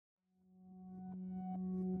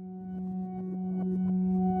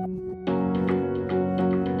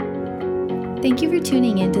Thank you for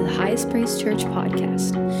tuning in to the Highest Praise Church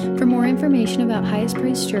podcast. For more information about Highest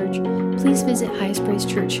Praise Church, please visit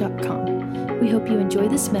highestpraisechurch.com. We hope you enjoy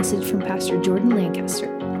this message from Pastor Jordan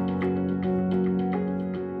Lancaster.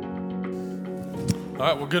 All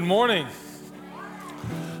right, well, good morning.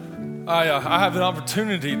 I have an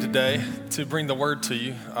opportunity today to bring the word to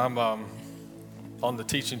you. I'm on the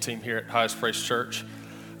teaching team here at Highest Praise Church.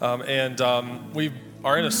 We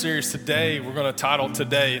are in a series today. We're going to title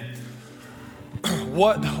today,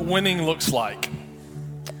 What Winning Looks Like.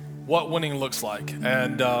 What winning looks like.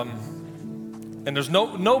 And there's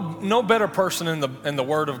no better person in the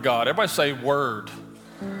Word of God. Everybody say word.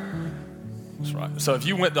 That's right. So if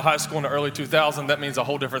you went to high school in the early 2000s, that means a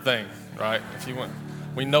whole different thing, right?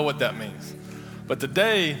 We know what that means. But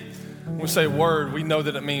today, when we say word, we know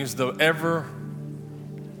that it means the ever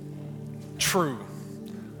true,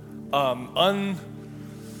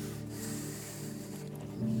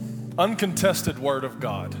 uncontested word of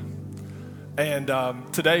God. And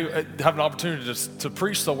today, I have an opportunity to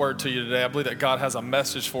preach the word to you today. I believe that God has a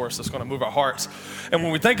message for us that's going to move our hearts. And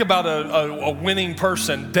when we think about a winning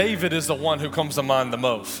person, David is the one who comes to mind the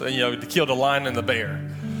most. To kill the lion and the bear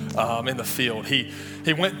in the field. He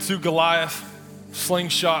went to Goliath,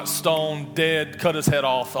 slingshot, stone, dead, cut his head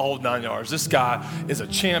off, the whole 9 yards. This guy is a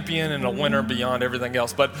champion and a winner beyond everything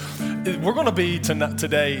else. But we're going to be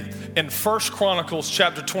today in 1 Chronicles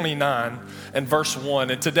chapter 29 and verse 1.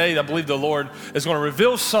 And today I believe the Lord is going to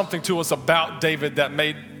reveal something to us about David that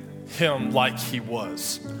made him like he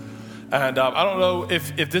was. And I don't know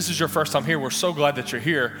if this is your first time here. We're so glad that you're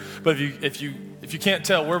here. But if you can't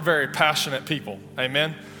tell, we're very passionate people.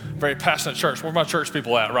 Amen? Very passionate church. Where my church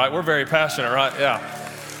people at, right? We're very passionate, right? Yeah.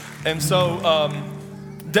 And so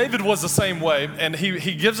David was the same way, and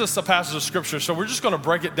he gives us a passage of scripture. So we're just going to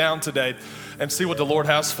break it down today and see what the Lord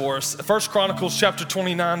has for us. 1 Chronicles chapter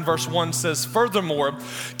 29, verse 1 says, "Furthermore,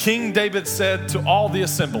 King David said to all the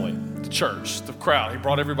assembly," the church, the crowd, he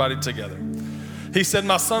brought everybody together. He said,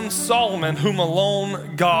 "My son Solomon, whom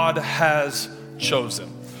alone God has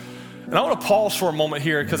chosen." And I want to pause for a moment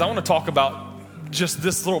here because I want to talk about just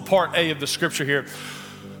this little part A of the scripture here.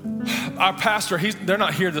 Our pastor, they're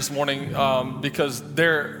not here this morning because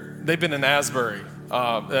they've been in Asbury,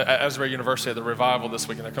 at Asbury University at the revival this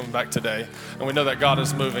week, and they're coming back today. And we know that God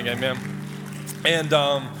is moving, amen.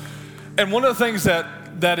 And one of the things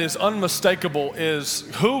that is unmistakable is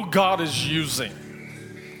who God is using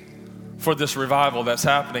for this revival that's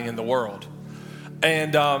happening in the world.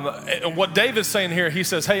 And what David's saying here, he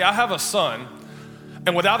says, hey, I have a son,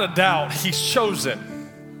 and without a doubt, he's chosen.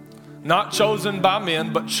 Not chosen by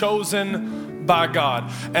men, but chosen by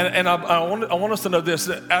God. And I want us to know this,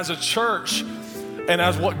 that as a church and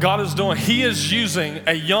as what God is doing, he is using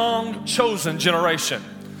a young, chosen generation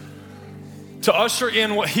to usher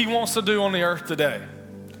in what he wants to do on the earth today.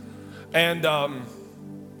 And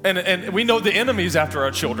we know the enemy's after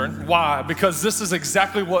our children. Why? Because this is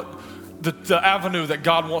exactly what the avenue that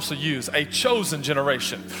God wants to use, a chosen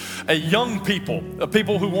generation, a young people, a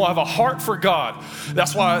people who will have a heart for God.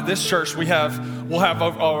 That's why this church, we'll have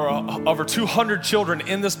over 200 children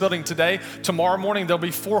in this building today. Tomorrow morning, there'll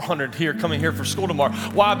be 400 coming here for school tomorrow.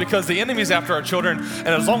 Why? Because the enemy's after our children, and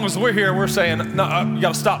as long as we're here, we're saying, no, you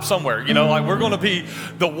got to stop somewhere. We're going to be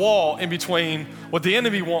the wall in between what the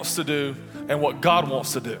enemy wants to do and what God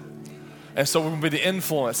wants to do. And so we're going to be the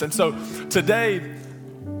influence. And so today,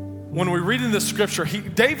 when we read in this scripture,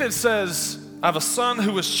 David says, I have a son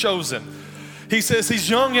who was chosen. He says he's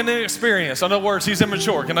young and inexperienced. In other words, he's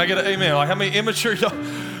immature. Can I get an amen? Like, how many immature? He's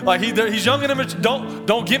young and immature.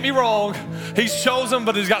 Don't get me wrong. He's chosen,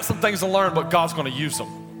 but he's got some things to learn, but God's going to use him.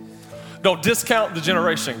 Don't discount the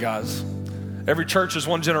generation, guys. Every church is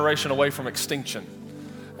one generation away from extinction.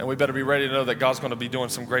 And we better be ready to know that God's going to be doing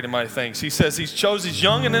some great and mighty things. He says he's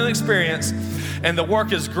young and inexperienced, and the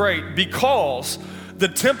work is great because the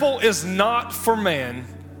temple is not for man,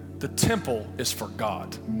 the temple is for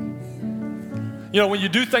God. When you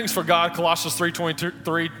do things for God, Colossians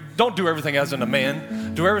 3:23, don't do everything as unto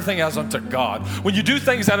man, do everything as unto God. When you do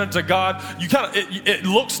things as unto God, it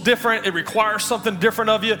looks different, it requires something different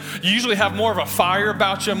of you. You usually have more of a fire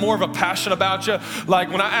about you, more of a passion about you. Like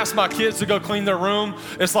when I ask my kids to go clean their room,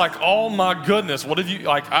 it's like, oh my goodness, what have you,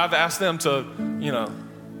 I've asked them to,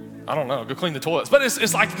 I don't know, go clean the toilets. But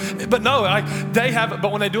it's like, but no, they have it.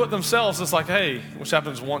 But when they do it themselves, it's like, hey, which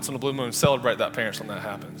happens once in a blue moon, celebrate that, parents, when that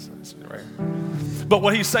happens. It's rare. But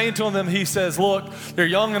what he's saying to them, he says, look, they're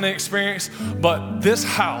young and inexperienced, but this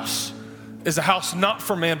house is a house not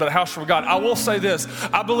for man, but a house for God. I will say this,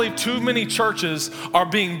 I believe too many churches are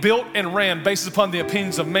being built and ran based upon the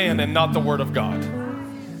opinions of man and not the word of God.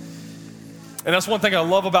 And that's one thing I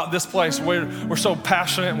love about this place. We're so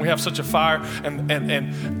passionate and we have such a fire,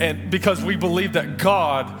 and because we believe that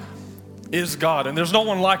God is God and there's no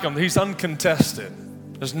one like him. He's uncontested.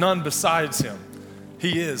 There's none besides him.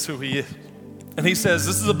 He is who he is. And he says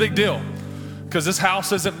this is a big deal because this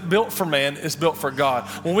house isn't built for man, it's built for God.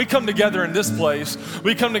 When we come together in this place,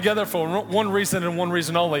 we come together for one reason and one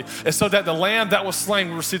reason only, is so that the Lamb that was slain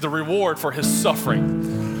will receive the reward for his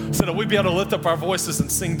suffering, so that we'd be able to lift up our voices and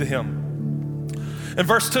sing to him. In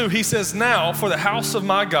verse 2, he says, now for the house of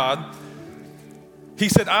my God, he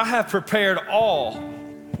said, I have prepared all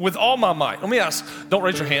with all my might. Let me ask, don't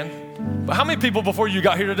raise your hand, but how many people before you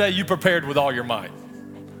got here today, you prepared with all your might?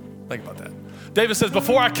 Think about that. David says,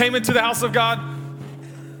 before I came into the house of God,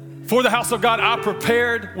 for the house of God, I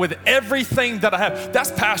prepared with everything that I have. That's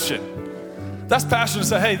passion. That's passion to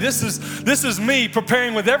say, hey, this is me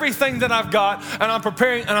preparing with everything that I've got, and I'm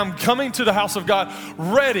preparing, and I'm coming to the house of God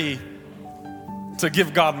ready to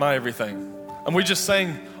give God my everything. And we just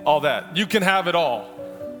sang all that. You can have it all.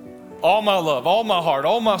 All my love, all my heart,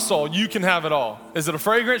 all my soul, you can have it all. Is it a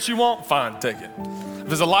fragrance you want? Fine, take it.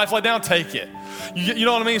 If it's a life laid down, take it. You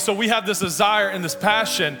know what I mean? So we have this desire and this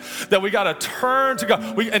passion that we got to turn to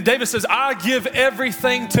God. And David says, I give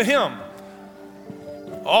everything to him.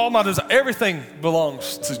 All my desire, everything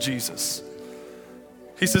belongs to Jesus.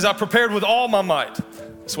 He says, I prepared with all my might.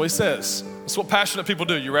 That's what he says. That's what passionate people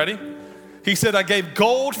do. You ready? He said, I gave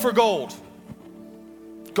gold for gold.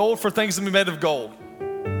 Gold for things to be made of gold.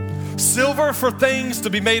 Silver for things to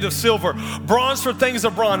be made of silver. Bronze for things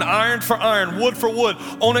of bronze. Iron for iron. Wood for wood.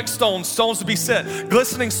 Onyx stones. Stones to be set.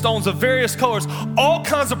 Glistening stones of various colors. All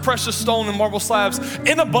kinds of precious stone and marble slabs.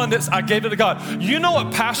 In abundance, I gave it to God. You know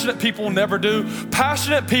what passionate people never do?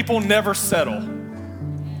 Passionate people never settle.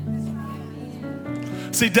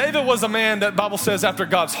 See, David was a man that Bible says after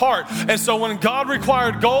God's heart. And so when God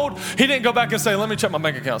required gold, he didn't go back and say, let me check my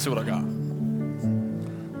bank account, see what I got.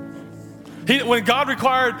 When God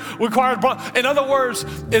required bronze, in other words,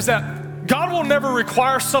 is that God will never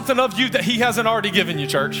require something of you that he hasn't already given you,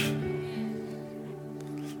 church.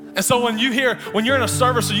 And so when you're in a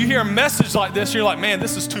service or you hear a message like this, you're like, man,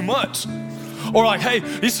 this is too much. Or like, hey,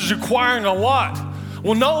 this is requiring a lot.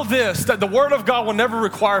 Well, know this, that the word of God will never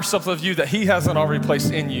require something of you that he hasn't already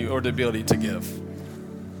placed in you or the ability to give.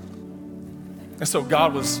 And so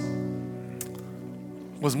God was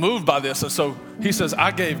moved by this. And so he says, I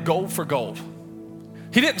gave gold for gold.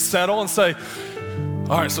 He didn't settle and say,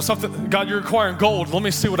 all right, so God, you're requiring gold. Let me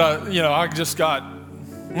see what I just got.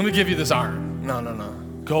 Let me give you this iron. No.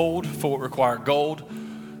 Gold for what required gold.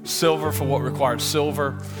 Silver for what required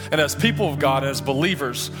silver. And as people of God, as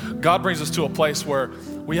believers, God brings us to a place where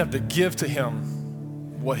we have to give to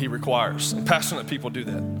him what he requires. And passionate people do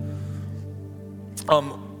that.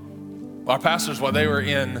 Our pastors, while they were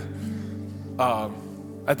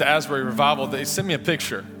at the Asbury Revival, they sent me a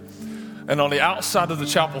picture. And on the outside of the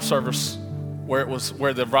chapel service, where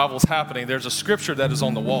the revival is happening, there's a scripture that is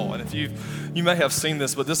on the wall. And if you may have seen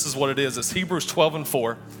this, but this is what it is. It's Hebrews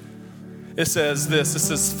 12:4. It says this, it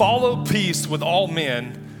says, follow peace with all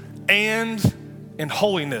men and in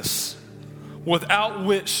holiness, without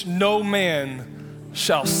which no man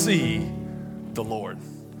shall see the Lord.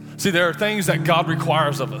 See, there are things that God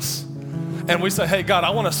requires of us. And we say, hey, God,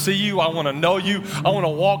 I want to see you. I want to know you. I want to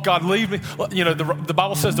walk. God, lead me. You know, the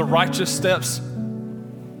Bible says the righteous steps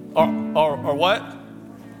are what?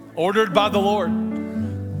 Ordered by the Lord.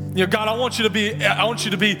 You know, God, I want you to be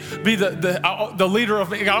the leader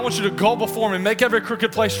of me. God, I want you to go before me, make every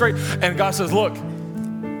crooked place straight. And God says, look,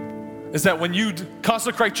 is that when you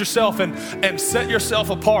consecrate yourself and set yourself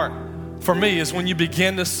apart for me is when you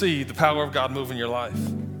begin to see the power of God move in your life.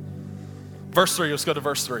 Verse 3, let's go to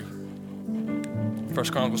verse 3. 1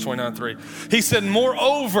 Chronicles 29:3. He said,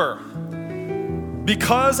 moreover,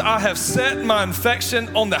 because I have set my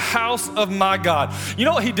affection on the house of my God. You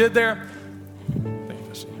know what he did there?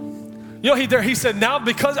 You know, he said, now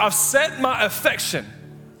because I've set my affection,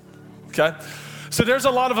 okay? So there's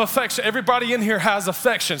a lot of affection. Everybody in here has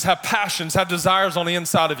affections, have passions, have desires on the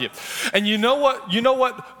inside of you. And you know what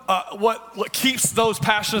keeps those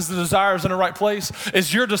passions and desires in the right place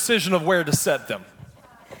is your decision of where to set them.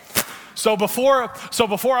 So before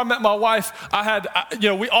I met my wife,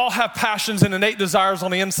 we all have passions and innate desires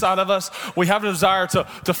on the inside of us. We have a desire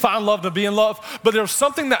to find love, to be in love. But there was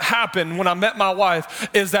something that happened when I met my wife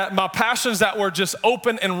is that my passions that were just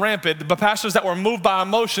open and rampant, the passions that were moved by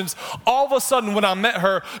emotions, all of a sudden when I met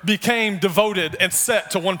her became devoted and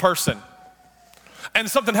set to one person. And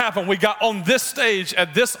something happened. We got on this stage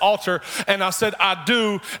at this altar, and I said, I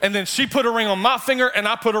do. And then she put a ring on my finger, and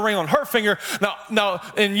I put a ring on her finger. Now,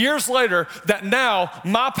 and years later, that now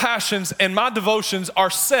my passions and my devotions are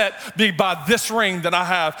set by this ring that I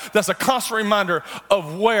have. That's a constant reminder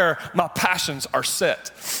of where my passions are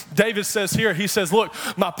set. David says here, he says, look,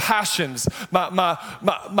 my passions,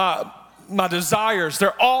 my desires,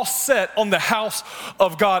 they're all set on the house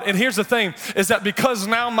of God. And here's the thing, is that because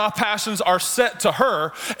now my passions are set to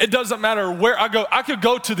her, it doesn't matter where I go. I could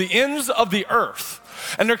go to the ends of the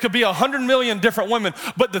earth, and there could be 100 million different women.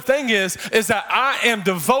 But the thing is that I am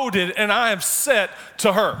devoted and I am set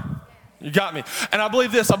to her. You got me? And I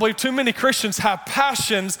believe this. I believe too many Christians have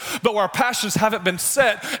passions, but our passions haven't been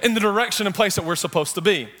set in the direction and place that we're supposed to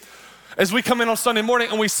be. As we come in on Sunday morning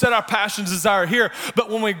and we set our passions desire here, but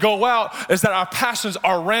when we go out, is that our passions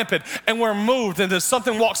are rampant and we're moved, and then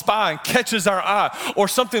something walks by and catches our eye, or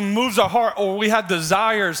something moves our heart, or we have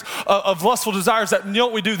desires of lustful desires that, you know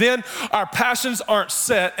what we do then? Our passions aren't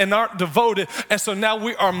set and aren't devoted, and so now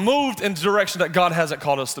we are moved in the direction that God hasn't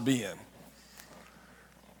called us to be in.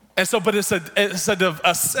 And so, but it's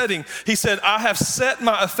a setting. He said, I have set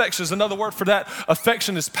my affections. Another word for that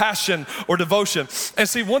affection is passion or devotion. And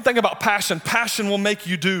see, one thing about passion will make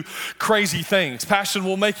you do crazy things. Passion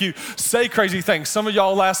will make you say crazy things. Some of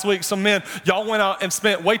y'all last week, some men, y'all went out and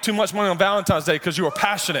spent way too much money on Valentine's Day because you were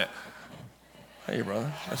passionate. Hey,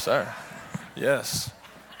 brother. Yes, sir. Yes.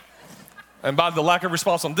 And by the lack of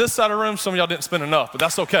response on this side of the room, some of y'all didn't spend enough, but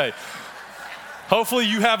that's okay. Hopefully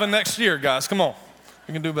you have it next year, guys. Come on.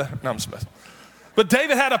 You can do better. No, I'm just messing. But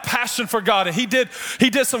David had a passion for God, and he did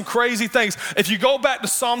some crazy things. If you go back to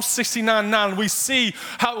Psalm 69:9, we see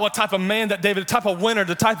what type of man that David, the type of winner,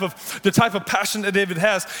 the type of passion that David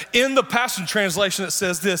has. In the Passion Translation, it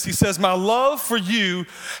says this. He says, my love for you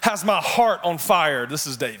has my heart on fire. This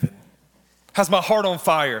is David. Has my heart on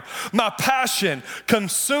fire. My passion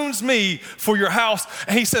consumes me for your house.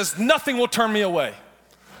 And he says, nothing will turn me away.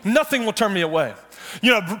 Nothing will turn me away.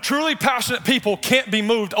 You know, truly passionate people can't be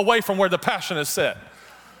moved away from where the passion is set.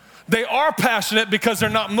 They are passionate because they're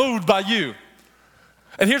not moved by you.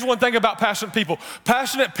 And here's one thing about passionate people.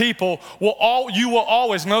 Passionate people you will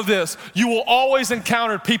always know this. You will always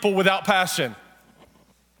encounter people without passion.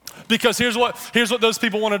 Because here's what those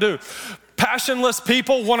people want to do. Passionless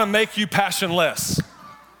people want to make you passionless.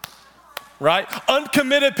 Right?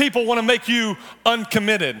 Uncommitted people want to make you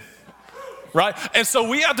uncommitted. Right? And so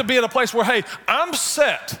we have to be at a place where, hey, I'm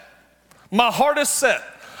set. My heart is set.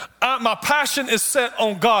 My passion is set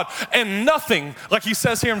on God, and nothing, like he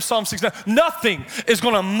says here in Psalm 69, nothing is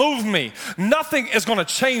going to move me. Nothing is going to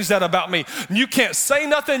change that about me. You can't say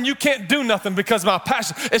nothing. You can't do nothing because my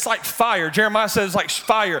passion, it's like fire. Jeremiah says it's like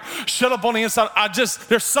fire. Shut up on the inside.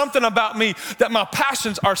 There's something about me that my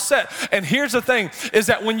passions are set. And here's the thing, is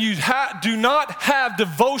that when you do not have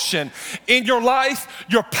devotion in your life,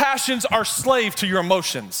 your passions are slave to your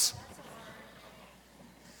emotions.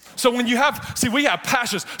 So when we have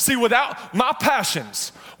passions. See, without my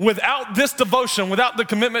passions, without this devotion, without the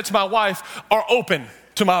commitment to my wife, are open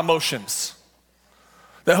to my emotions.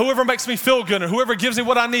 That whoever makes me feel good and whoever gives me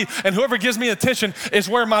what I need and whoever gives me attention is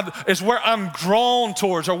where I'm drawn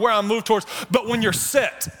towards or where I'm moved towards. But when you're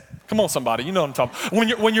set, come on somebody, you know what I'm talking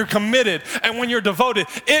about. When you're committed and when you're devoted,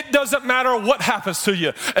 it doesn't matter what happens to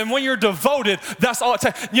you. And when you're devoted, that's all it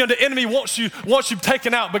takes. You know, the enemy wants you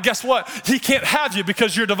taken out, but guess what? He can't have you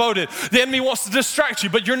because you're devoted. The enemy wants to distract you,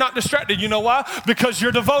 but you're not distracted. You know why? Because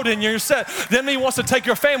you're devoted and you're set. The enemy wants to take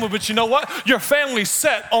your family, but you know what? Your family's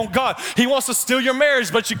set on God. He wants to steal your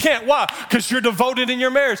marriage, but you can't. Why? Because you're devoted in your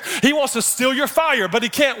marriage. He wants to steal your fire, but he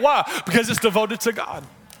can't. Why? Because it's devoted to God.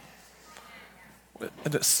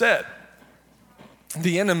 And it's set.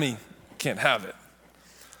 The enemy can't have it.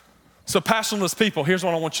 So passionless people, here's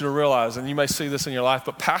what I want you to realize, and you may see this in your life,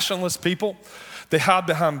 but passionless people, they hide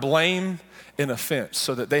behind blame and offense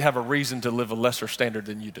so that they have a reason to live a lesser standard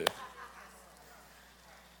than you do.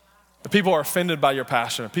 The people are offended by your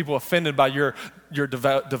passion. People are offended by your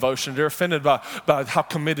devotion. They're offended by how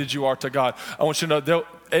committed you are to God. I want you to know,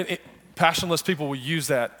 passionless people will use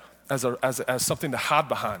that as something to hide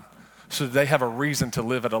behind, so that they have a reason to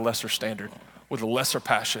live at a lesser standard, with a lesser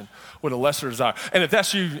passion, with a lesser desire. And if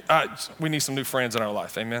that's you, we need some new friends in our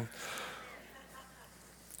life, amen?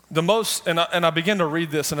 I began to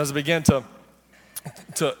read this, and as I began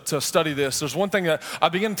to study this, there's one thing that I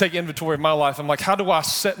began to take inventory of my life. I'm like, how do I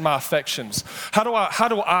set my affections? How do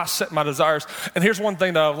I set my desires? And here's one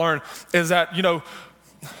thing that I've learned is that, you know,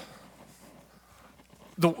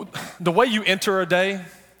 the way you enter a day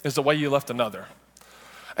is the way you left another.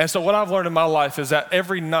 And so what I've learned in my life is that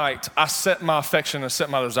every night I set my affection and set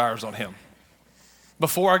my desires on him.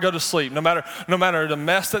 before I go to sleep, no matter the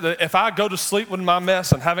mess if I go to sleep with my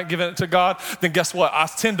mess and haven't given it to God, then guess what? I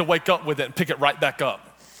tend to wake up with it and pick it right back up.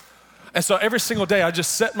 And so every single day, I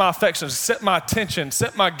just set my affections, set my attention,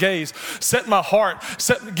 set my gaze, set my heart,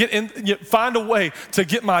 find a way to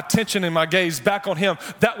get my attention and my gaze back on Him.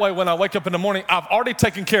 That way, when I wake up in the morning, I've already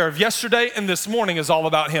taken care of yesterday, and this morning is all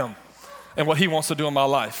about Him and what He wants to do in my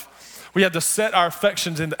life. We have to set our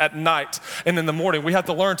affections at night and in the morning. We have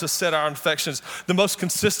to learn to set our affections. The most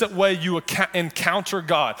consistent way you encounter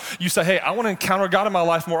God. You say, hey, I want to encounter God in my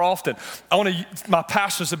life more often. I want my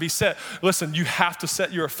passions to be set. Listen, you have to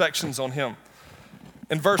set your affections on Him.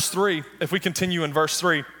 In verse 3, if we continue in verse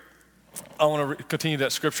 3, I want to continue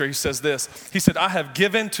that scripture. He says this. He said, I have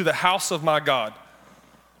given to the house of my God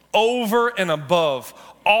over and above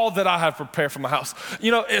all that I have prepared for my house.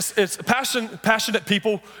 You know, it's passionate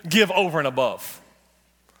people give over and above.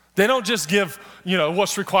 They don't just give,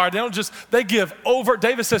 what's required. They give over.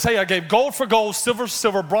 David says, hey, I gave gold for gold, silver for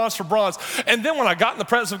silver, bronze for bronze. And then when I got in the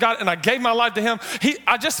presence of God and I gave my life to Him,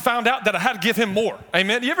 I just found out that I had to give Him more.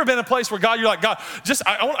 Amen. You ever been in a place where God, you're like, God,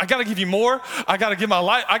 I got to give you more. I got to give my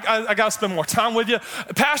life. I got to spend more time with you.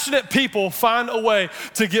 Passionate people find a way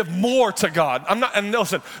to give more to God. And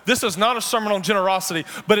listen, this is not a sermon on generosity,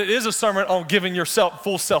 but it is a sermon on giving yourself,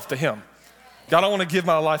 full self to Him. God, I want to give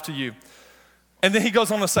my life to you. And then he goes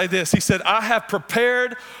on to say this. He said, I have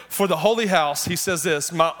prepared for the holy house, he says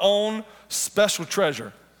this, my own special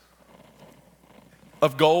treasure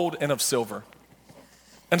of gold and of silver.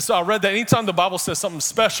 And so I read that anytime the Bible says something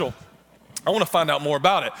special, I want to find out more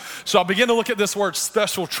about it. So I begin to look at this word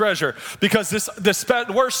special treasure because this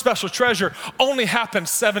word special treasure only happens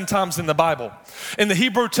 7 times in the Bible. In the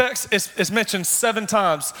Hebrew text, it's mentioned 7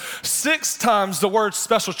 times. 6 times the word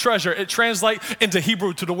special treasure, it translates into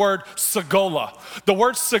Hebrew to the word segola. The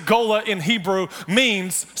word segola in Hebrew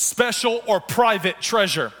means special or private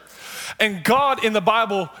treasure. And God in the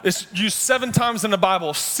Bible is used 7 times in the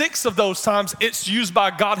Bible. 6 of those times it's used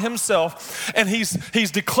by God Himself. And He's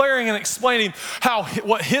declaring and explaining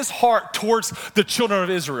what His heart towards the children of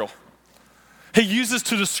Israel. He uses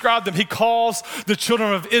to describe them. He calls the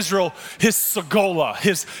children of Israel His segola,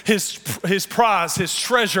 his prize, His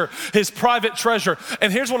treasure, His private treasure.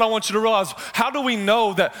 And here's what I want you to realize. How do we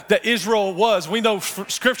know that Israel was? We know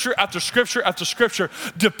scripture after scripture after scripture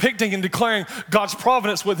depicting and declaring God's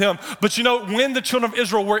providence with Him. But when the children of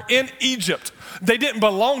Israel were in Egypt, they didn't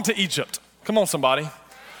belong to Egypt. Come on, somebody.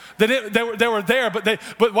 They were there,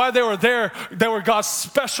 but while they were there, they were God's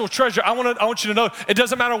special treasure. I want you to know, it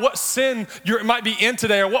doesn't matter what sin you might be in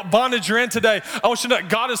today or what bondage you're in today. I want you to know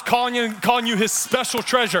that God is calling you His special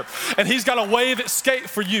treasure, and He's got a way of escape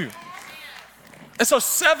for you. And so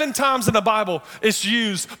 7 times in the Bible it's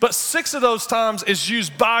used, but 6 of those times is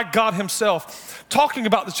used by God Himself, talking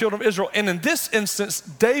about the children of Israel. And in this instance,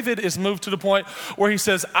 David is moved to the point where he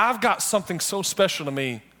says, I've got something so special to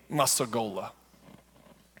me, my segola.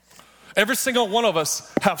 Every single one of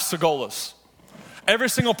us have segolas. Every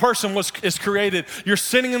single person is created. You're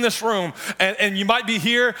sitting in this room and you might be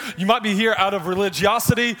here out of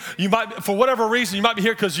religiosity. You might, for whatever reason, you might be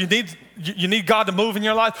here because you need God to move in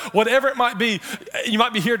your life. Whatever it might be, you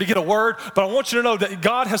might be here to get a word, but I want you to know that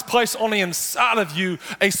God has placed on the inside of you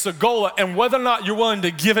a segola, and whether or not you're willing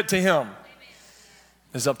to give it to Him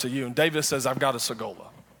is up to you. And David says, I've got a segola.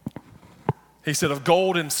 He said, of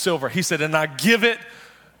gold and silver. He said, and I give it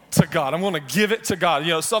to God. I'm going to give it to God.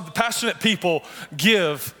 Some passionate people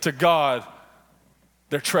give to God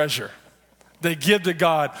their treasure. They give to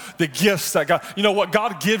God the gifts that God, what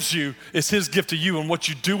God gives you is His gift to you, and what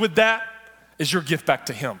you do with that is your gift back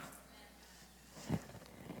to Him.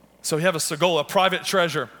 So we have a segola, a private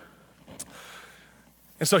treasure.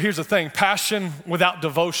 And so here's the thing, passion without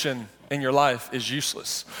devotion in your life is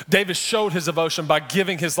useless. David showed his devotion by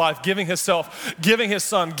giving his life, giving himself, giving his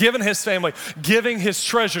son, giving his family, giving his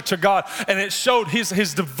treasure to God, and it showed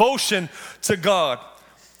his devotion to God.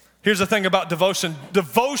 Here's the thing about devotion.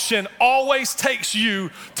 Devotion always takes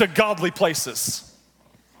you to godly places.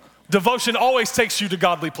 Devotion always takes you to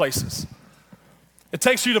godly places. It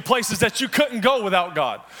takes you to places that you couldn't go without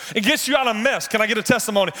God. It gets you out of mess. Can I get a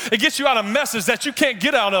testimony? It gets you out of messes that you can't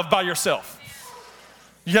get out of by yourself.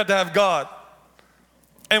 You have to have God.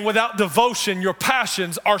 And without devotion, your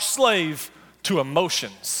passions are slave to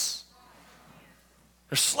emotions.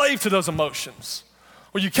 They're slave to those emotions.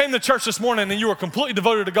 Well, you came to church this morning and you were completely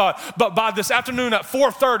devoted to God, but by this afternoon at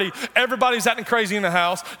 4:30, everybody's acting crazy in the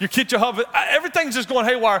house. Your kid, your husband, everything's just going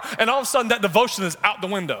haywire, and all of a sudden that devotion is out the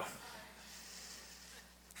window.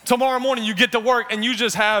 Tomorrow morning you get to work and you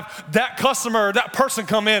just have that customer or that person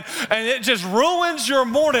come in and it just ruins your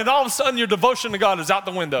morning. All of a sudden your devotion to God is out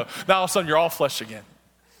the window. Now all of a sudden you're all flesh again.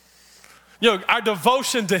 Our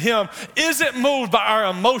devotion to him isn't moved by our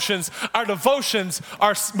emotions. Our devotions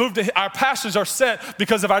are moved to, our passions are set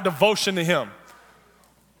because of our devotion to him.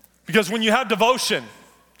 Because when you have devotion,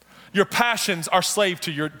 your passions are slave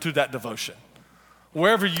to that devotion.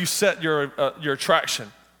 Wherever you set your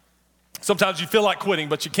attraction. Sometimes you feel like quitting,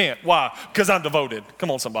 but you can't. Why? Because I'm devoted.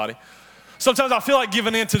 Come on, somebody. Sometimes I feel like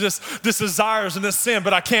giving in to this desires and this sin,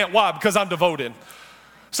 but I can't. Why? Because I'm devoted.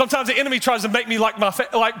 Sometimes the enemy tries to make me like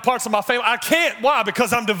parts of my family. I can't. Why?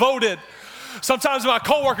 Because I'm devoted. Sometimes my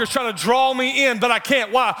coworkers trying to draw me in, but I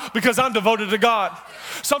can't. Why? Because I'm devoted to God.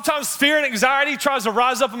 Sometimes fear and anxiety tries to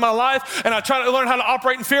rise up in my life, and I try to learn how to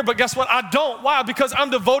operate in fear, but guess what? I don't. Why? Because I'm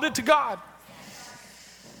devoted to God.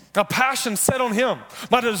 My passion's set on him.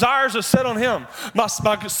 My desires are set on him. My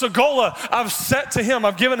Segola, I've set to him.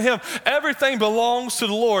 I've given him. Everything belongs to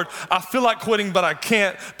the Lord. I feel like quitting, but I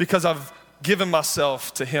can't because I've given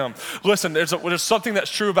myself to him. Listen, there's something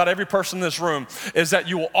that's true about every person in this room is that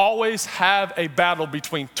you will always have a battle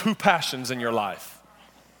between two passions in your life.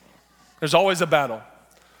 There's always a battle.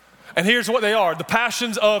 And here's what they are. The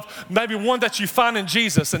passions of maybe one that you find in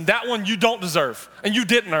Jesus, and that one you don't deserve and you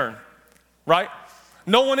didn't earn, right?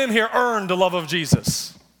 No one in here earned the love of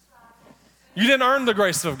Jesus. You didn't earn the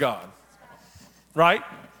grace of God, right?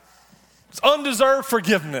 It's undeserved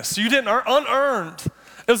forgiveness. You didn't earn, unearned.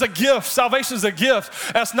 It was a gift. Salvation is a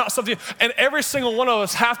gift. That's not something. And every single one of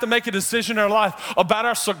us have to make a decision in our life about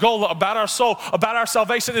our Segola, about our soul, about our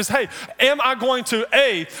salvation is, hey, am I going to,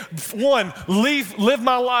 live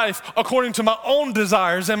my life according to my own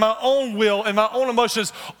desires and my own will and my own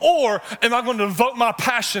emotions, or am I going to devote my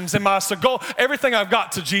passions and my Segola, everything I've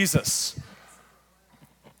got to Jesus?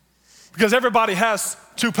 Because everybody has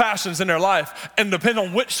two passions in their life, and depending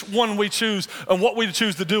on which one we choose and what we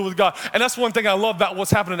choose to do with God. And that's one thing I love about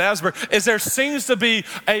what's happening in Asbury is there seems to be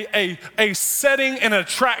a setting and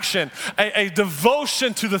attraction, a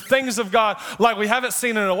devotion to the things of God like we haven't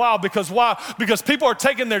seen in a while. Because why? Because people are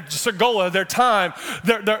taking their Segola, their time,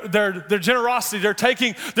 their generosity, they're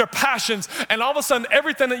taking their passions, and all of a sudden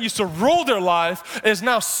everything that used to rule their life is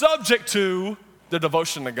now subject to their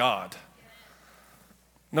devotion to God.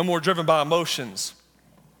 No more driven by emotions.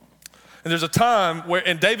 And there's a time where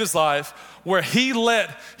in David's life where he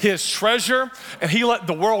let his treasure and he let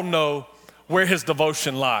the world know where his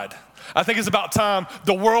devotion lied. I think it's about time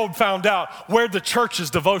the world found out where the church's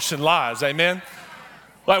devotion lies. Amen.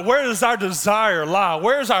 Like, where does our desire lie?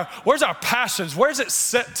 Where's our passions? Where's it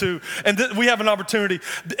set to? And we have an opportunity,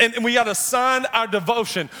 and we got to assign our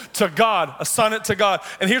devotion to God, assign it to God.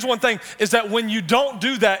 And here's one thing, is that when you don't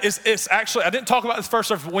do that, it's actually, I didn't talk about this first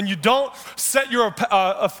service, but when you don't set your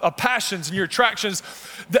passions and your attractions,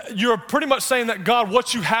 you're pretty much saying that, God,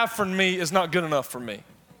 what you have for me is not good enough for me.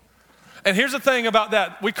 And here's the thing about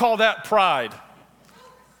that, we call that pride.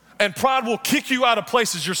 And pride will kick you out of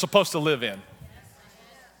places you're supposed to live in.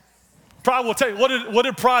 Pride will tell you, what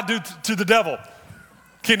did pride do to the devil?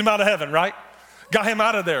 Kicked him out of heaven, right? Got him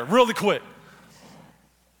out of there really quick.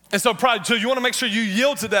 And so pride, so you want to make sure you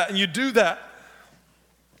yield to that and you do that.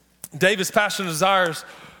 David's passion and desires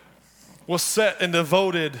was set and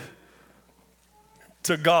devoted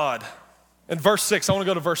to God. In verse 6, I want to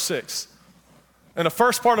go to verse 6. In the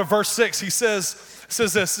first part of verse 6, he says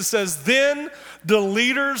this. It says, then the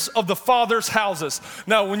leaders of the fathers' houses.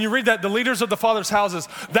 Now, when you read that, the leaders of the fathers' houses,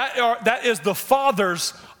 that is the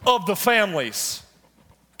fathers of the families.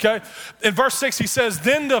 Okay? In verse 6, he says,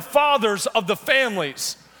 then the fathers of the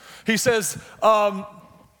families. He says,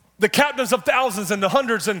 the captains of thousands and the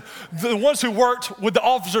hundreds and the ones who worked with the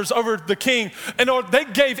officers over the king, and they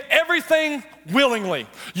gave everything willingly.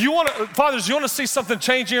 Fathers, you want to see something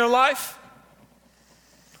change in your life?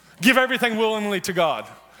 Give everything willingly to God.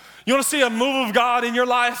 You want to see a move of God in your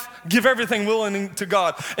life? Give everything willingly to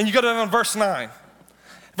God. And you go down to verse 9.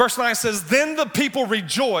 Verse 9 says, then the people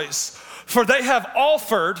rejoice, for they have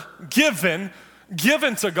offered, given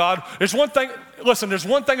to God. There's one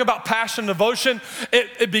thing about passion, devotion.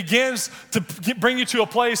 It begins to bring you to a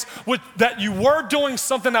place that you were doing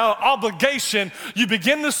something out of obligation. You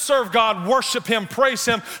begin to serve God, worship him, praise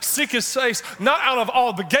him, seek his face, not out of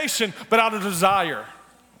obligation, but out of desire.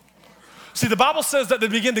 See, the Bible says that they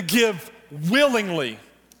begin to give willingly,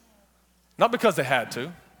 not because they had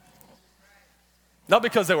to, not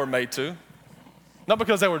because they were made to, not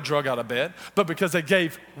because they were drug out of bed, but because they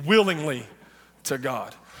gave willingly to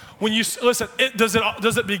God. When you listen, does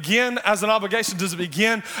it begin as an obligation? Does it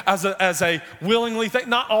begin as a willingly thing?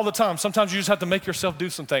 Not all the time. Sometimes you just have to make yourself do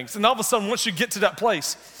some things. And all of a sudden, once you get to that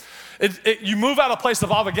place, you move out of a place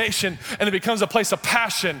of obligation and it becomes a place of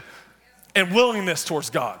passion and willingness towards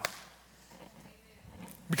God.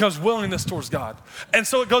 becomes willingness towards God. And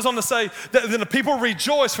so it goes on to say that then the people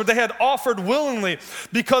rejoiced, for they had offered willingly,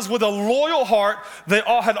 because with a loyal heart they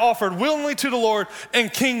all had offered willingly to the Lord,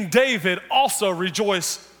 and King David also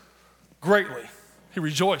rejoiced greatly. He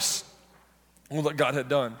rejoiced in all that God had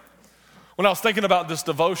done. When I was thinking about this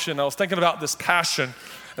devotion, I was thinking about this passion,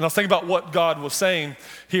 and I was thinking about what God was saying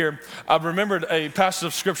here. I remembered a passage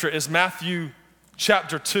of scripture is Matthew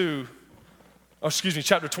chapter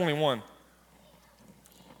 21.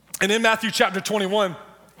 And in Matthew chapter 21,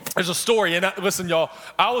 there's a story. And listen, y'all,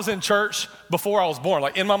 I was in church before I was born.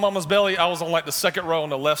 Like in my mama's belly, I was on like the second row on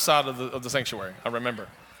the left side of the sanctuary. I remember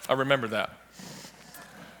that.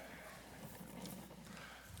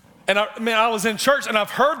 And I was in church, and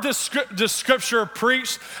I've heard this scripture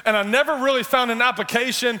preached, and I never really found an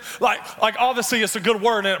application. Like obviously it's a good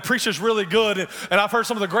word, and it preaches really good, and I've heard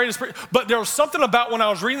some of the greatest. But there was something about when I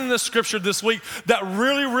was reading this scripture this week that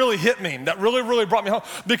really, really hit me, that really, really brought me home,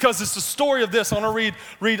 because it's the story of this. I want to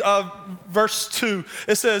read verse 2.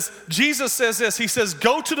 It says, Jesus says this, he says,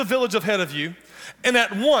 "Go to the village ahead of you, and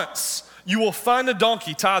at once you will find a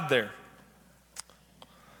donkey tied there,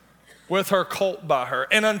 with her colt by her,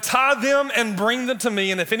 and untie them and bring them to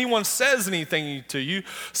me. And if anyone says anything to you,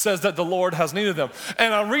 says that the Lord has need of them."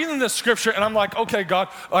 And I'm reading this scripture, and I'm like, okay, God,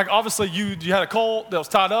 like obviously you had a colt that was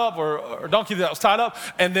tied up, or a donkey that was tied up,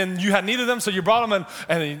 and then you had need of them, so you brought them,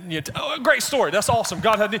 and great story. That's awesome.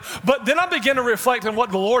 God had need. But then I began to reflect on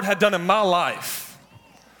what the Lord had done in my life.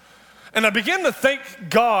 And I began to thank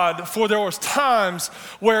God for there was times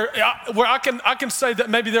where I can say that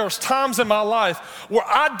maybe there was times in my life where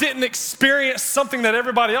I didn't experience something that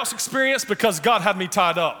everybody else experienced because God had me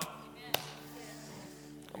tied up.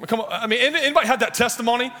 Come on, I mean, anybody had that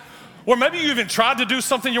testimony? Where maybe you even tried to do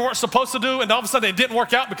something you weren't supposed to do, and all of a sudden it didn't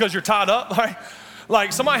work out because you're tied up, right?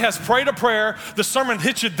 Like somebody has prayed a prayer, the sermon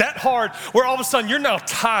hit you that hard where all of a sudden you're now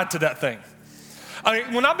tied to that thing. I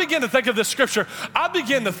mean, when I begin to think of this scripture, I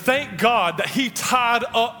begin to thank God that He tied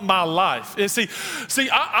up my life. And see,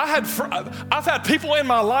 I've had people in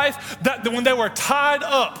my life that when they were tied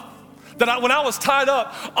up, when I was tied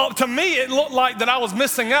up, to me it looked like that I was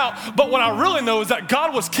missing out. But what I really know is that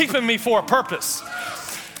God was keeping me for a purpose.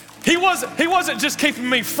 He wasn't just keeping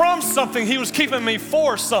me from something; He was keeping me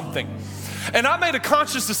for something. And I made a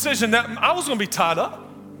conscious decision that I was going to be tied up.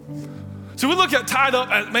 So we look at tied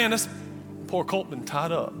up as, man, this poor colt been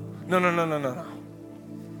tied up. No.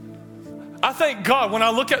 I thank God when I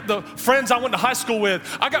look at the friends I went to high school with.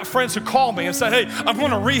 I got friends who call me and say, "Hey, I'm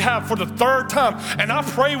going to rehab for the third time." And I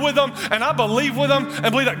pray with them, and I believe with them,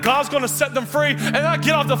 and believe that God's going to set them free. And I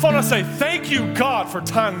get off the phone and I say, "Thank you, God, for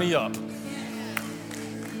tying me up."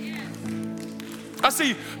 I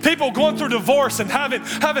see people going through divorce and having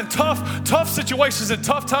tough situations and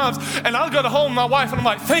tough times. And I'll go to home with my wife and I'm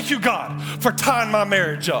like, "Thank you, God, for tying my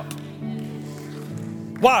marriage up."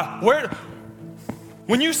 Why?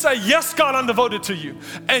 When you say, "Yes, God, I'm devoted to you,"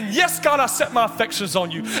 and "Yes, God, I set my affections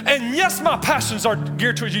on you," and "Yes, my passions are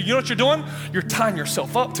geared towards you," you know what you're doing? You're tying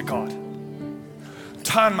yourself up to God. I'm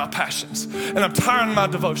tying my passions, and I'm tying my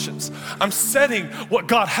devotions. I'm setting what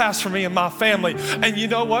God has for me and my family. And you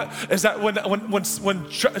know what? Is that when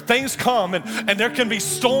things come and there can be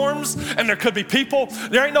storms and there could be people,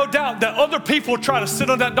 there ain't no doubt that other people try to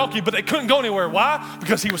sit on that donkey, but they couldn't go anywhere. Why?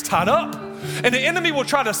 Because he was tied up. And the enemy will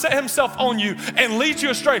try to set himself on you and lead you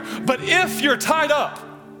astray. But if you're tied up,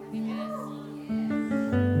 the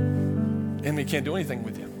enemy can't do anything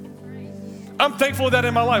with you. I'm thankful for that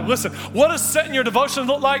in my life. Listen, what does setting your devotion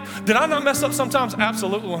look like? Did I not mess up sometimes?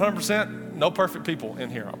 Absolutely, 100%. No perfect people in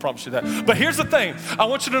here, I promise you that. But here's the thing. I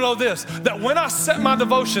want you to know this, that when I set my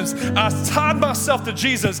devotions, I tied myself to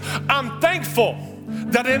Jesus. I'm thankful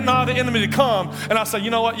that I didn't allow the enemy to come. And I say, "You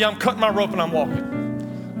know what? Yeah, I'm cutting my rope and I'm walking.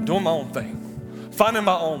 Doing my own thing, finding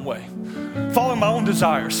my own way, following my own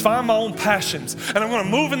desires, find my own passions, and I'm going to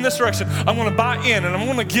move in this direction. I'm going to buy in, and I'm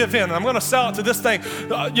going to give in, and I'm going to sell it to this thing."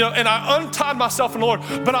 And I untied myself in the Lord.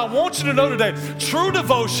 But I want you to know today, true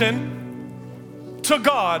devotion to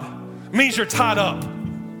God means you're tied up.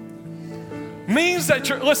 Means that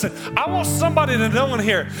listen, I want somebody to know in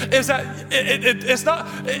here is that it's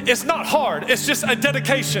not hard. It's just a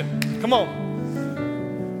dedication. Come on.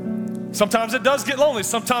 Sometimes it does get lonely.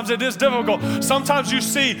 Sometimes it is difficult. Sometimes you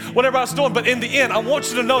see what everybody's doing. But in the end, I want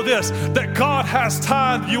you to know this, that God has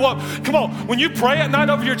tied you up. Come on. When you pray at night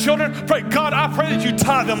over your children, pray, "God, I pray that you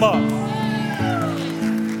tie them up."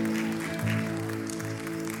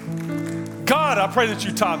 God, I pray that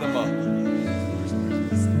you tie them up.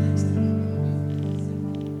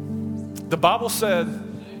 The Bible said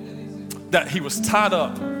that he was tied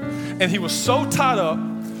up. And he was so tied up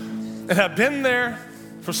and had been there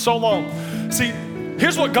for so long. See,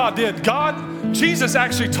 Here's what God did. Jesus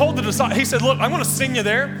actually told the disciples, he said, look, I'm going to send you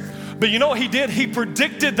there. But you know what he did? He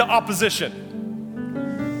predicted the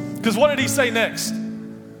opposition. Because what did he say next?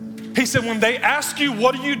 He said, when they ask you,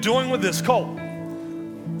 what are you doing with this colt?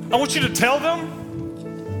 I want you to tell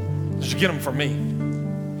them that you get them from me.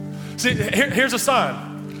 See, here's a sign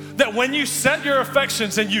that when you set your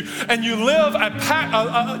affections and you live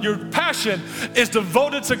your passion is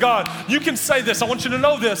devoted to God, you can say this, I want you to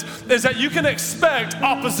know this, is that you can expect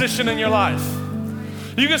opposition in your life.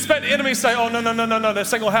 You can expect the enemy to say, oh, no,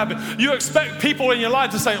 this ain't gonna happen. You expect people in your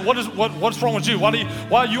life to say, what's wrong with you? Why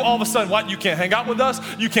are you all of a sudden, you can't hang out with us?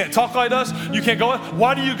 You can't talk like us? You can't go,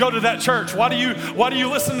 why do you go to that church? Why do you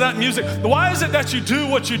listen to that music? Why is it that you do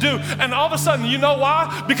what you do? And all of a sudden, you know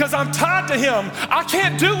why? Because I'm tied to him. I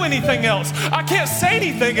can't do anything else. I can't say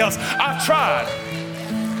anything else. I've tried.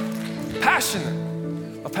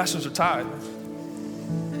 Passion. My passions are tied.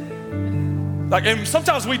 And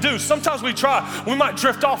sometimes we do. Sometimes we try. We might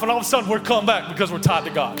drift off, and all of a sudden we're coming back because we're tied to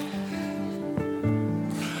God.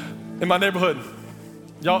 In my neighborhood,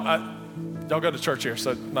 y'all go to church here,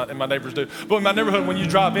 so and my neighbors do. But in my neighborhood, when you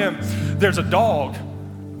drive in, there's a dog,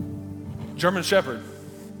 German Shepherd.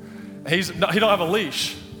 He don't have a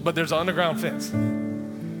leash, but there's an underground fence.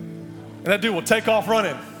 And that dude will take off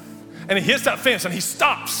running, and he hits that fence, and he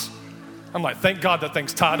stops. I'm like, thank God that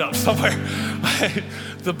thing's tied up somewhere.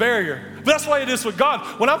 The barrier. But that's the way it is with God.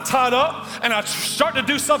 When I'm tied up and I start to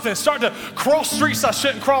do something, start to cross streets I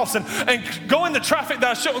shouldn't cross and go into traffic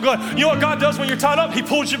that I shouldn't go. You know what God does when you're tied up? He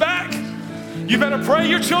pulls you back. You better pray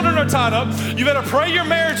your children are tied up. You better pray your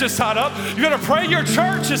marriage is tied up. You better pray your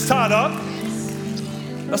church is tied up.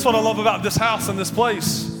 That's what I love about this house and this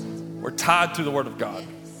place. We're tied to the Word of God.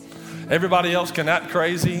 Everybody else can act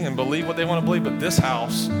crazy and believe what they want to believe, but this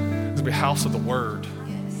house is the house of the Word.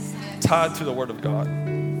 Tied to the Word of God.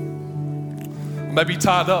 Maybe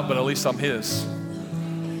tied up, but at least I'm His.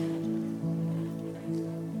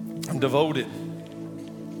 I'm devoted.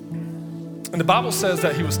 And the Bible says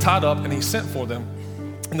that He was tied up and He sent for them.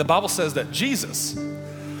 And the Bible says that Jesus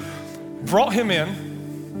brought him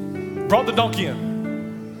in, brought the donkey in.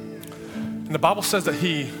 And the Bible says that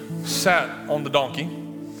He sat on the donkey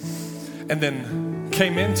and then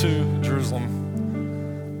came into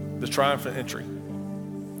Jerusalem, the triumphant entry.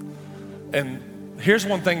 And here's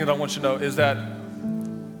one thing that I want you to know is that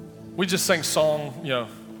we just sing song,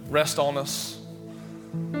 rest on us.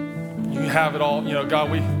 You have it all,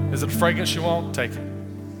 God, is it a fragrance you want? Take it.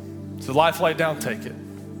 Is the life laid down? Take it.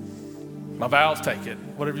 My vows, take it.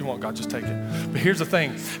 Whatever you want, God, just take it. But here's the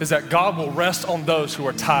thing, is that God will rest on those who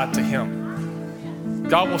are tied to Him.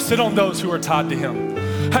 God will sit on those who are tied to Him.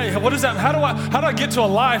 Hey, what is that? How do I get to a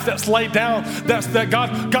life that's laid down, that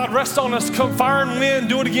God rests on us, come fire and wind,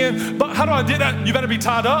 do it again. But how do I do that? You better be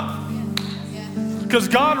tied up. Because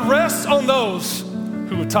God rests on those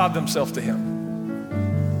who have tied themselves to Him.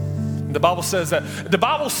 And the Bible says that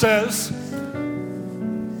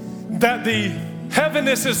the heaven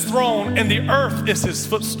is His throne and the earth is His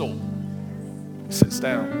footstool. He sits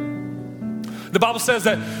down. The Bible says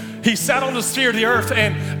that He sat on the sphere of the earth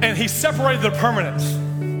and He separated the permanence.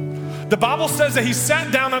 The Bible says that He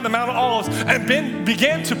sat down on the Mount of Olives and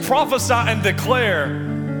began to prophesy and declare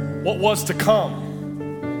what was to come.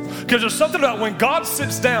 Because there's something about when God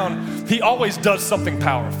sits down, He always does something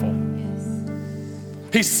powerful.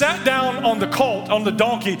 He sat down on the colt, on the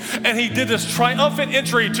donkey, and He did this triumphant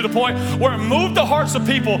entry to the point where it moved the hearts of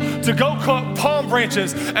people to go cut palm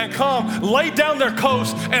branches and come lay down their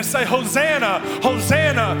coats and say, Hosanna,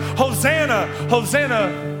 Hosanna, Hosanna,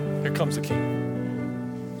 Hosanna. Here comes the King.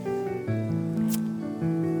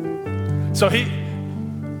 So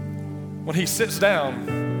when He sits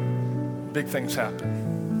down, big things happen.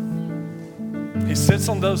 He sits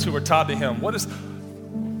on those who are tied to Him. What is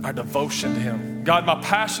our devotion to Him? God, my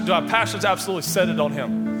passions absolutely set it on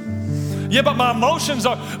Him. Yeah, but my emotions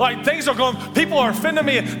are like, things are going, people are offending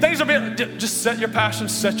me, and things are being, just set your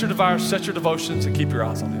passions, set your desires, set your devotions, and keep your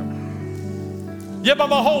eyes on Him. Yeah, but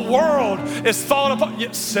my whole world is falling apart.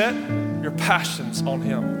 Yeah, set your passions on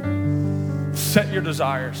Him. Set your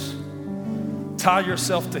desires. Tie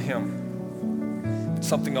yourself to Him.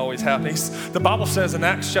 Something always happens. The Bible says in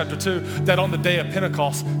Acts chapter 2 that on the day of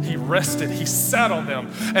Pentecost, He rested, He sat on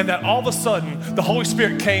them, and that all of a sudden the Holy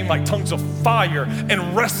Spirit came like tongues of fire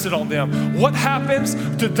and rested on them. What happens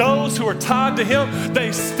to those who are tied to Him? They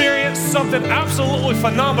experience something absolutely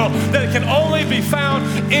phenomenal that can only be found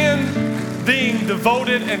in being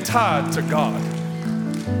devoted and tied to God.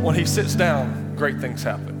 When He sits down, great things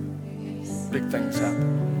happen. Big things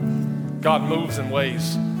happen. God moves in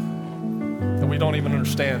ways that we don't even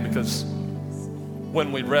understand because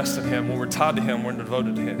when we rest in him, when we're tied to him, when we're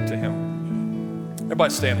devoted to him.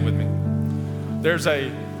 Everybody stand with me. I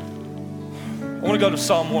want to go to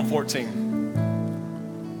Psalm 114.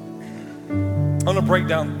 I'm going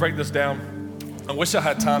to break this down. I wish I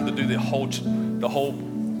had time to do the whole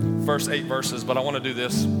first 8 verses, but I want to do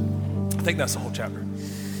this. I think that's the whole chapter.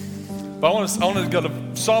 But I want to go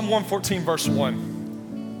to Psalm 114, verse 1.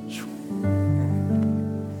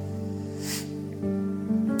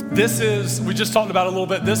 We just talked about it a little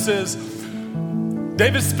bit. This is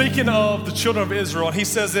David speaking of the children of Israel, and he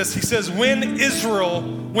says this. He says, when Israel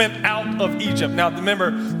went out of Egypt. Now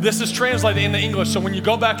remember, this is translated into English, so when you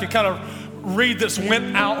go back and kind of read this,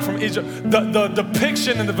 went out from Egypt, the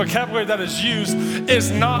depiction and the vocabulary that is used is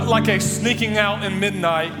not like a sneaking out in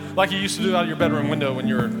midnight like you used to do out of your bedroom window when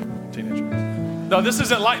you were a teenager. No, this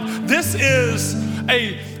isn't like,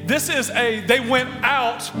 they went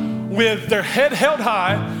out with their head held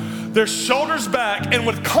high, their shoulders back, and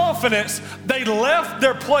with confidence, they left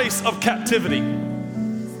their place of captivity.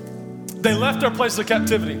 They left their place of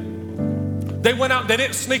captivity. They went out, they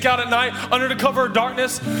didn't sneak out at night under the cover of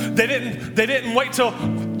darkness. They didn't wait till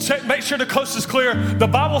make sure the coast is clear. The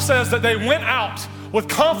Bible says that they went out with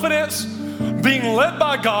confidence, being led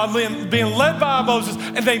by God, being led by Moses,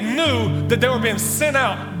 and they knew that they were being sent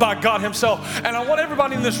out by God himself. And I want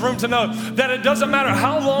everybody in this room to know that it doesn't matter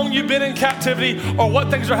how long you've been in captivity or what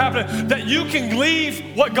things are happening, that you can leave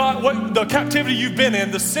what the captivity you've been in,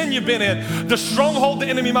 the sin you've been in, the stronghold the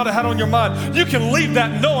enemy might have had on your mind. You can leave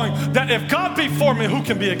that knowing that if God be for me, who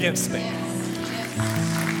can be against me?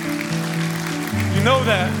 You know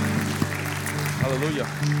that. Hallelujah.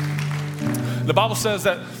 The Bible says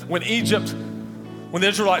that when the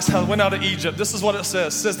Israelites went out of Egypt, this is what it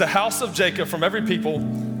says. It says the house of Jacob from every people,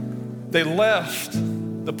 they left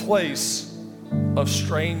the place of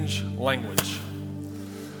strange language.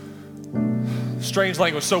 Strange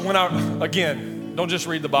language. So again, don't just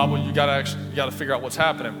read the Bible, you gotta figure out what's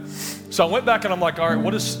happening. So I went back and I'm like, all right,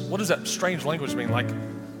 what does that strange language mean? Like, it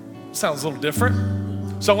sounds a little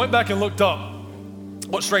different. So I went back and looked up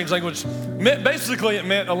what strange language meant. Basically, it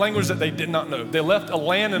meant a language that they did not know. They left a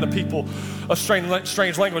land and a people of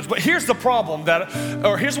strange language. But here's the problem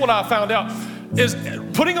here's what I found out, is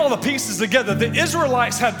putting all the pieces together. The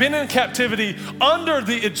Israelites had been in captivity under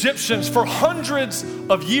the Egyptians for hundreds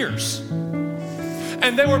of years.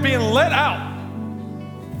 And they were being let out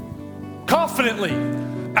confidently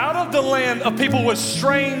out of the land of people with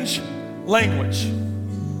strange language.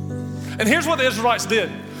 And here's what the Israelites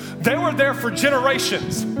did. They were there for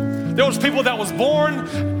generations. There was people that was born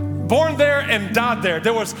there and died there.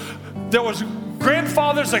 There was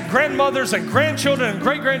grandfathers and grandmothers and grandchildren and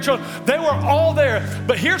great-grandchildren. They were all there.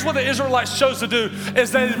 But here's what the Israelites chose to do,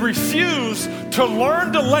 is they refused to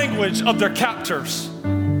learn the language of their captors.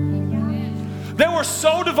 They were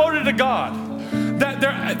so devoted to God that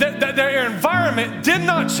their environment did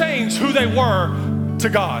not change who they were to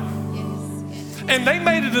God. And they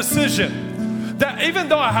made a decision that even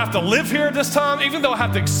though I have to live here at this time, even though I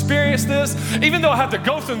have to experience this, even though I have to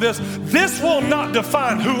go through this will not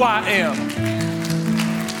define who I am.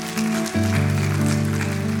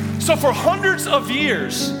 So for hundreds of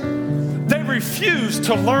years, they refused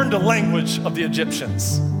to learn the language of the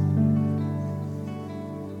Egyptians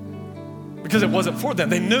because it wasn't for them.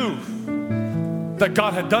 They knew that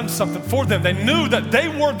God had done something for them. They knew that they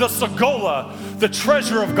were the Segola, the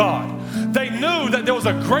treasure of God. They knew that there was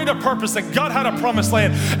a greater purpose, and God had a promised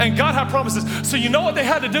land, and God had promises. So you know what they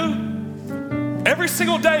had to do? Every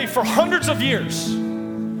single day for hundreds of years,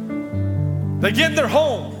 they get in their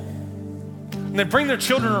home, and they bring their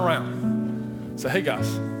children around. Say, hey guys,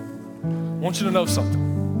 I want you to know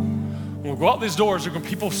something. When we go out these doors, there are going to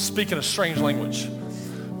be people speaking a strange language.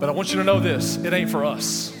 But I want you to know this, it ain't for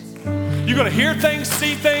us. You're going to hear things,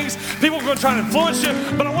 see things, people are going to try to influence you,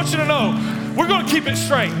 but I want you to know, we're going to keep it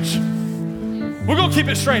strange. We're going to keep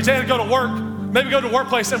it strange. They had to go to work, maybe go to the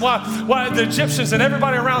workplace, and while the Egyptians and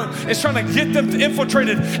everybody around them is trying to get them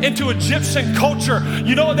infiltrated into Egyptian culture,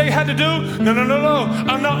 you know what they had to do? No.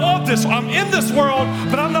 I'm not of this. I'm in this world,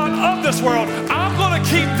 but I'm not of this world. I'm going to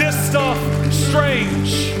keep this stuff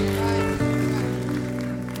strange.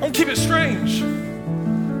 I'm going to keep it strange.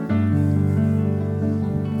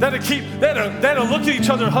 That'll look at each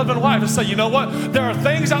other, husband and wife, and say, you know what? There are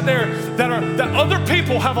things out there that other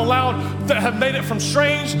people have allowed, that have made it from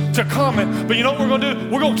strange to common. But you know what we're going to do?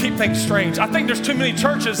 We're going to keep things strange. I think there's too many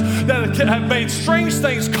churches that have made strange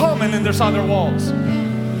things common in inside their walls.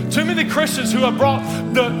 Too many Christians who have brought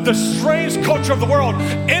the strange culture of the world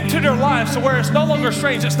into their lives to where it's no longer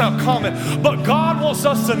strange, it's now common. But God wants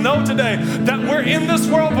us to know today that we're in this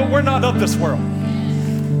world, but we're not of this world.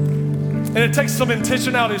 And it takes some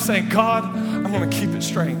intentionality of saying, God, I'm gonna keep it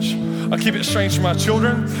strange. I'll keep it strange for my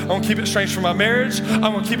children. I'm gonna keep it strange for my marriage. I'm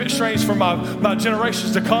gonna keep it strange for my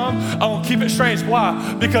generations to come. I'm gonna keep it strange.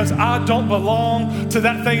 Why? Because I don't belong to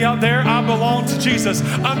that thing out there. I belong to Jesus.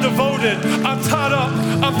 I'm devoted. I'm tied up.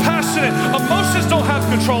 I'm passionate. Emotions don't have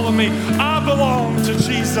control of me. I belong to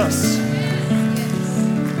Jesus.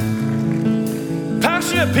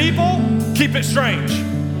 Passionate people keep it strange.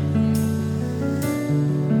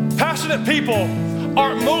 Passionate people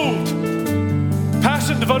aren't moved.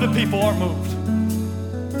 Passionate, devoted people aren't moved.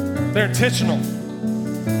 They're intentional.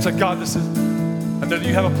 It's like, God, I know that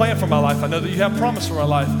you have a plan for my life. I know that you have promise for my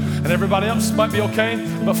life. And everybody else might be okay,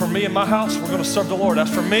 but for me and my house, we're going to serve the Lord.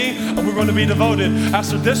 As for me, we're going to be devoted.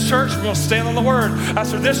 As for this church, we're going to stand on the word.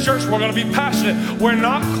 As for this church, we're going to be passionate. We're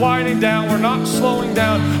not quieting down. We're not slowing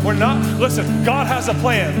down. Listen, God has a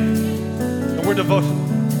plan. And we're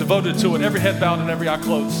devoted to it. Every head bowed and every eye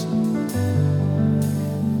closed.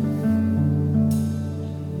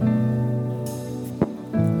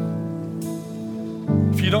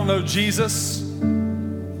 If you don't know Jesus,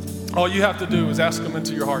 all you have to do is ask him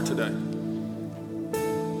into your heart today.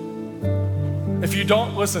 If you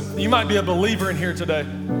don't, listen, you might be a believer in here today.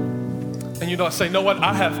 And you don't say, you know what?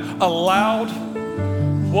 I have allowed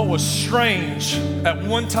what was strange at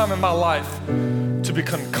one time in my life to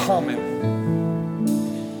become common.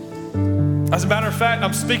 As a matter of fact,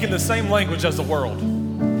 I'm speaking the same language as the world.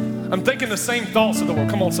 I'm thinking the same thoughts of the world.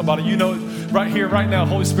 Come on, somebody. You know, right here, right now,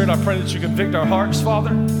 Holy Spirit, I pray that you convict our hearts,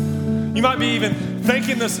 Father. You might be even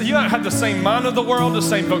thinking this. You might have the same mind of the world, the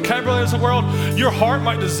same vocabulary as the world. Your heart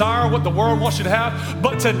might desire what the world wants you to have.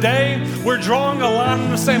 But today, we're drawing a line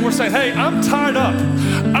in the sand. We're saying, hey, I'm tied up.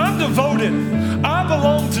 I'm devoted. I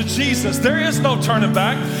belong to Jesus. There is no turning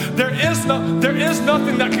back. There is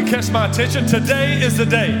nothing that can catch my attention. Today is the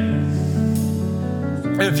day.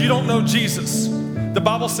 And if you don't know Jesus, the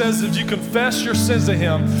Bible says if you confess your sins to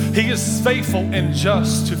him, he is faithful and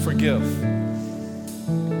just to forgive.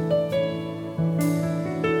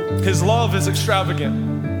 His love is extravagant.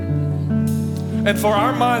 And for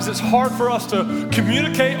our minds, it's hard for us to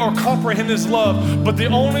communicate or comprehend his love, but the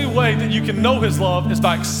only way that you can know his love is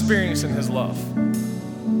by experiencing his love.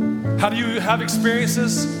 How do you have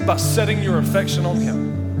experiences? By setting your affection on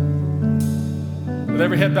him. With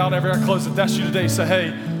every head bowed, every eye closed, if that's you today, say,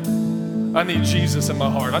 hey, I need Jesus in my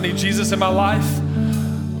heart. I need Jesus in my life.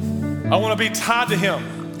 I want to be tied to him.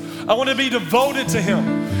 I want to be devoted to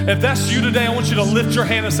him. If that's you today, I want you to lift your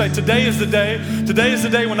hand and say, today is the day. Today is the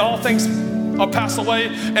day when all things are passed away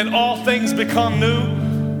and all things become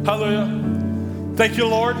new. Hallelujah. Thank you,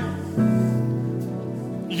 Lord.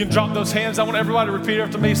 You can drop those hands. I want everybody to repeat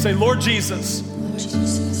after me. Say, Lord Jesus,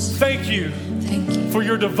 thank you for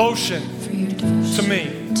your devotion to me.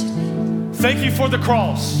 Thank you for the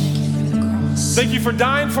cross. Thank you for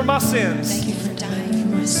dying for my sins.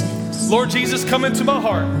 Lord Jesus, come into my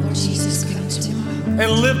heart. And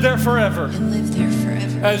live there forever.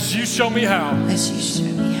 As you show me how.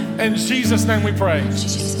 In Jesus' name we pray.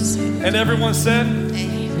 And everyone said,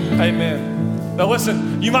 Amen. Now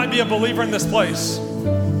listen, you might be a believer in this place.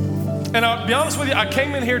 And I'll be honest with you, I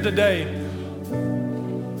came in here today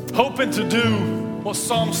hoping to do what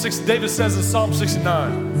David says in Psalm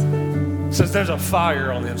 69. It says there's a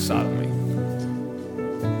fire on the inside of me.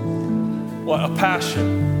 What a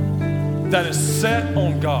passion that is set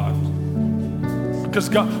on God. Because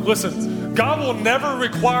God, listen, God will never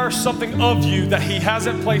require something of you that he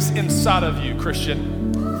hasn't placed inside of you,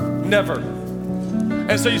 Christian. Never.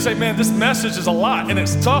 And so you say, man, this message is a lot, and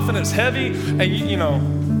it's tough, and it's heavy, and you know,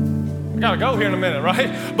 I gotta go here in a minute,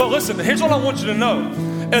 right? But listen, here's what I want you to know,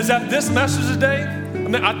 is that this message today,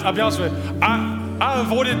 I'll be honest with you, I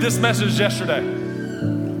avoided this message yesterday.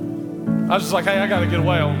 I was just like, hey, I gotta get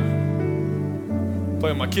away play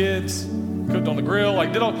with my kids, cooked on the grill,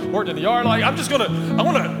 worked in the yard. I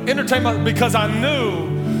want to entertain because I knew,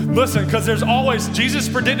 listen, because there's always, Jesus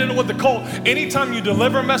predicted it with the colt. Anytime you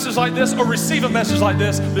deliver a message like this or receive a message like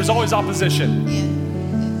this, there's always opposition.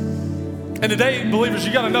 And today, believers,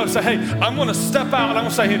 you got to know, say, hey, I'm going to step out and I'm going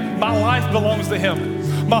to say, hey, my life belongs to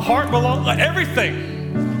him. My heart belongs, everything.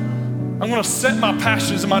 I'm going to set my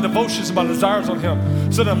passions and my devotions and my desires on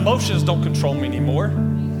him so that emotions don't control me anymore.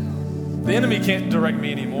 The enemy can't direct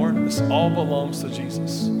me anymore. This all belongs to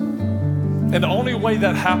Jesus. And the only way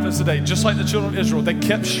that happens today, just like the children of Israel, they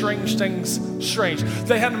kept strange things strange.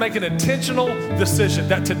 They had to make an intentional decision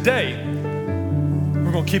that today,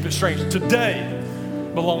 we're going to keep it strange. Today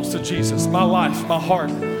belongs to Jesus. My life, my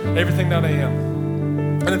heart, everything that I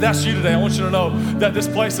am. And if that's you today, I want you to know that this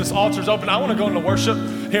altar is open. I want to go into worship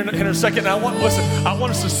here in a second. And I want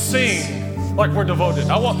us to sing like we're devoted.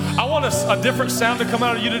 I want a different sound to come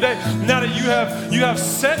out of you today. Now that you have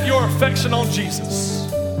set your affection on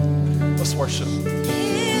Jesus. Let's worship.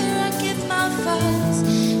 Here I give my vows.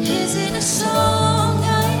 Is it a song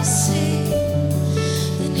I sing?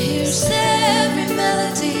 Then here's every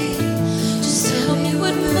melody. Just tell me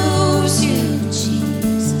what moves you,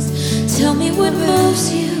 Jesus. Tell me what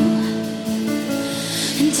moves you.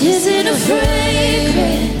 And is it a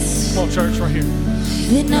fragrance? Come on, church, right here.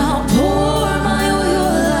 Then I'll pour my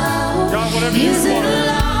oil out. God, whatever is you it want. a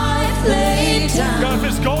life laid down? God, if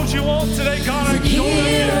it's gold you want today, God, I Then give it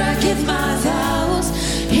here to I give my vows.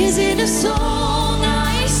 Is it a song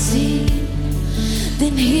I sing?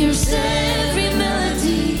 Then here's every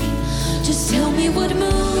melody. Just tell me what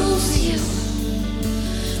moves you.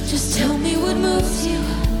 Just tell me what moves you.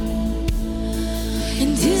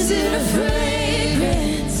 And is it a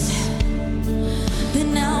fragrance?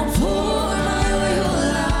 Then I'll pour my oil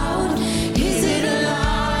out. Is it a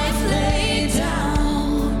life laid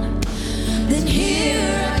down? Then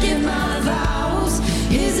here I give my vows.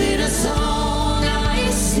 Is it a song I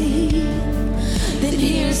sing? Then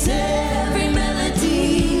here's every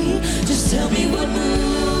melody. Just tell me what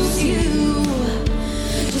moves you.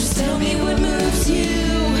 Just tell me what moves you.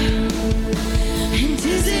 And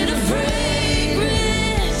is it a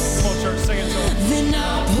fragrance? Come on, church, sing it to him. Then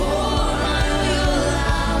I'll pour my oil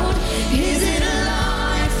out. Is it a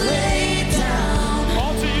life laid down?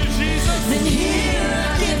 All to you, Jesus. Then here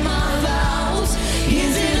I give my vows.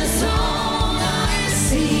 Is it a song I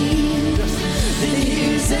sing? Then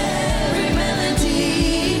here's every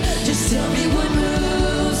melody. Just tell me what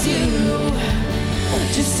moves you.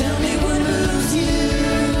 Just tell me what moves you.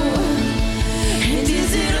 And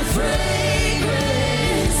is it a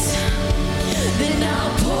fragrance? Then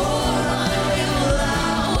I'll pour my oil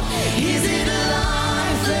out. Is it a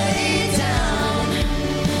life laid down?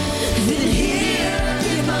 Then here I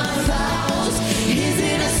give my vows. Is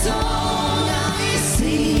it a song I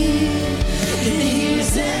sing? Then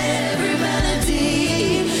here's every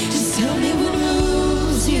melody. Just tell me what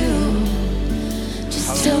moves you.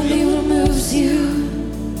 Just tell me what moves you.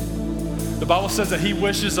 The Bible says that he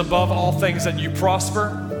wishes above all things that you prosper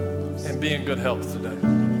and be in good health today.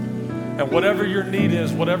 And whatever your need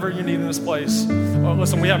is, whatever you need in this place,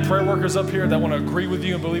 listen, we have prayer workers up here that want to agree with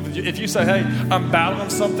you and believe with you. If you say, hey, I'm battling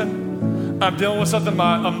something, I'm dealing with something,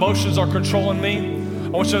 my emotions are controlling me, I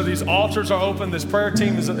want you to know these altars are open, this prayer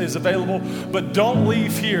team is available, but don't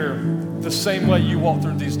leave here the same way you walk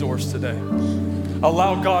through these doors today.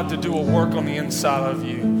 Allow God to do a work on the inside of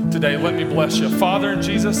you today. Let me bless you. Father, in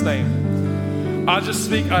Jesus' name, I just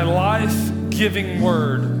speak a life-giving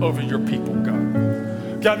word over your people, God.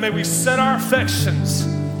 God, may we set our affections,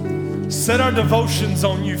 set our devotions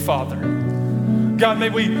on you, Father. God, may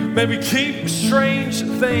we keep strange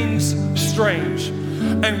things strange.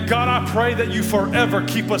 And God, I pray that you forever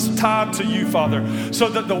keep us tied to you, Father, so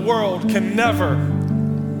that the world can never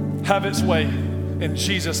have its way. In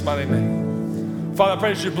Jesus' mighty name. Father, I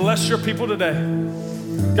pray that you bless your people today.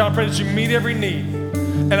 God, I pray that you meet every need.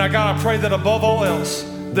 And God, I pray that above all else,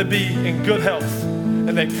 they be in good health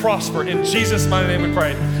and they prosper. In Jesus' mighty name we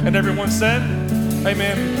pray. And everyone said,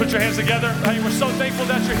 amen. Put your hands together. Hey, we're so thankful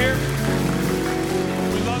that you're here.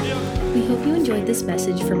 We love you. We hope you enjoyed this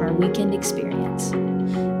message from our weekend experience.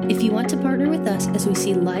 If you want to partner with us as we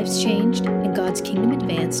see lives changed and God's kingdom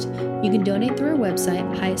advanced, you can donate through our website,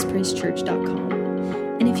 highestpraisechurch.com.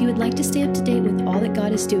 And if you would like to stay up to date with all that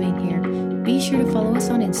God is doing here, be sure to follow us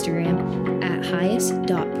on Instagram at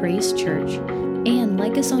highest.praisechurch and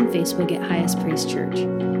like us on Facebook at Highest Praise Church.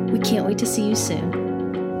 We can't wait to see you soon.